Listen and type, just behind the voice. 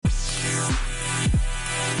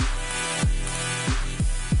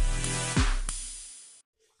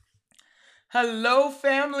Hello,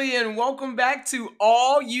 family, and welcome back to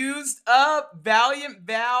All Used Up. Valiant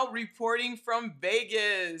Val reporting from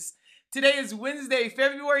Vegas. Today is Wednesday,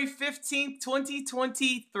 February 15th,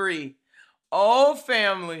 2023. Oh,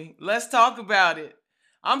 family, let's talk about it.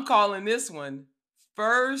 I'm calling this one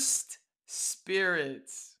First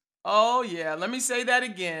Spirits. Oh, yeah, let me say that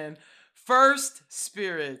again. First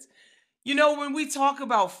Spirits. When we talk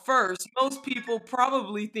about first, most people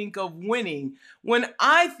probably think of winning. When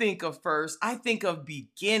I think of first, I think of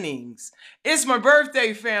beginnings. It's my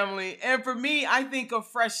birthday, family. And for me, I think of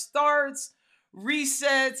fresh starts,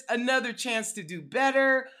 resets, another chance to do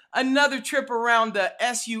better, another trip around the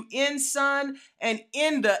SUN sun and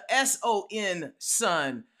in the SON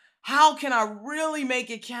sun. How can I really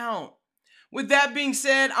make it count? With that being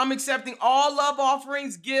said, I'm accepting all love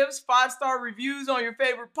offerings, gifts, 5-star reviews on your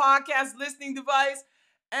favorite podcast listening device,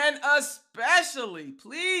 and especially,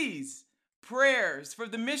 please, prayers for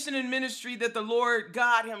the mission and ministry that the Lord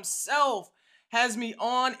God Himself has me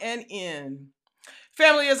on and in.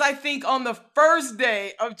 Family, as I think on the first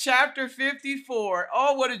day of chapter 54,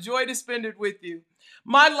 oh, what a joy to spend it with you.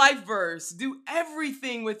 My life verse: do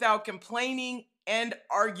everything without complaining and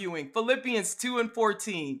arguing. Philippians 2 and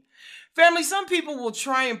 14. Family, some people will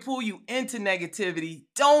try and pull you into negativity.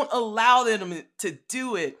 Don't allow them to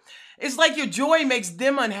do it. It's like your joy makes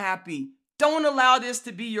them unhappy. Don't allow this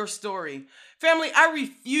to be your story. Family, I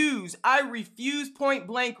refuse, point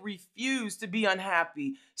blank, refuse to be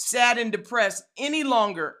unhappy, sad, and depressed any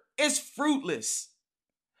longer. It's fruitless.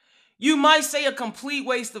 You might say a complete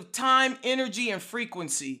waste of time, energy, and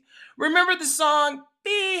frequency. Remember the song,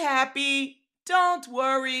 Be Happy, Don't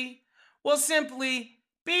Worry? Well, simply,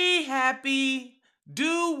 be happy,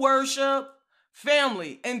 do worship.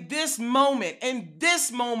 Family, in this moment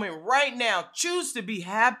right now, choose to be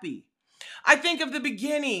happy. I think of the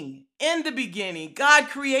beginning. In the beginning, God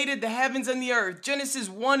created the heavens and the earth. Genesis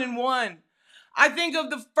 1 and 1. I think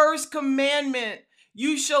of the first commandment.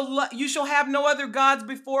 You shall have no other gods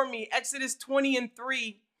before me. Exodus 20 and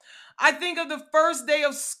 3. I think of the first day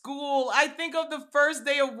of school. I think of the first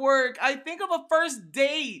day of work. I think of a first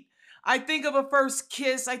date. I think of a first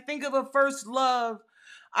kiss. I think of a first love.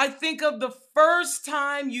 I think of the first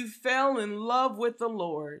time you fell in love with the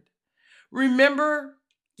Lord. Remember,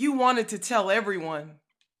 you wanted to tell everyone.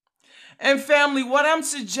 And family, what I'm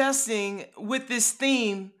suggesting with this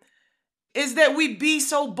theme is that we be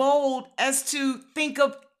so bold as to think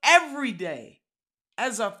of every day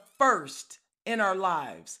as a first in our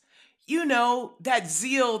lives. That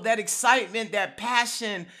zeal, that excitement, that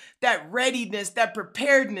passion, that readiness, that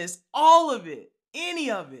preparedness, all of it,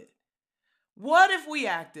 any of it. What if we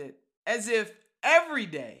acted as if every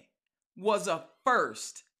day was a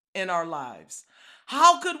first in our lives?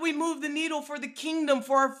 How could we move the needle for the kingdom,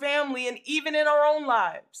 for our family, and even in our own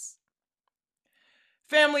lives?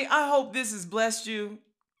 Family, I hope this has blessed you.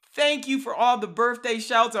 Thank you for all the birthday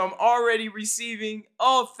shouts I'm already receiving.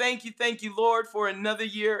 Oh, thank you, Lord, for another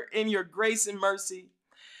year in your grace and mercy.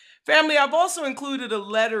 Family, I've also included a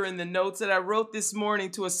letter in the notes that I wrote this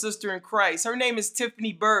morning to a sister in Christ. Her name is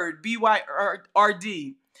Tiffany Bird,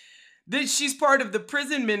 BYRD. She's part of the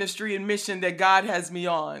prison ministry and mission that God has me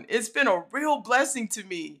on. It's been a real blessing to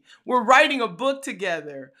me. We're writing a book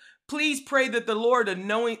together. Please pray that the Lord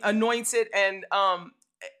anoints it and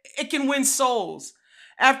it can win souls.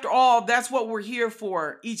 After all, that's what we're here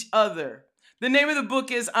for, each other. The name of the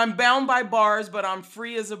book is I'm Bound by Bars, but I'm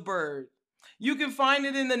Free as a Bird. You can find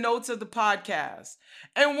it in the notes of the podcast.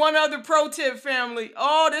 And one other pro tip, family.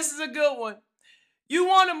 Oh, this is a good one. You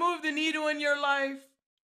want to move the needle in your life?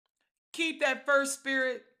 Keep that first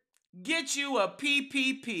spirit. Get you a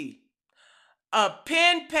PPP, a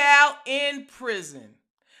pen pal in prison.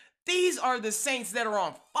 These are the saints that are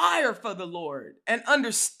on fire for the Lord and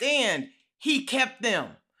understand He kept them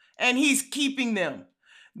and He's keeping them.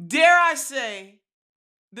 Dare I say,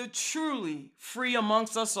 the truly free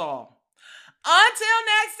amongst us all. Until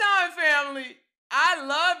next time, family, I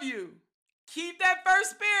love you. Keep that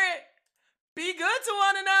first spirit.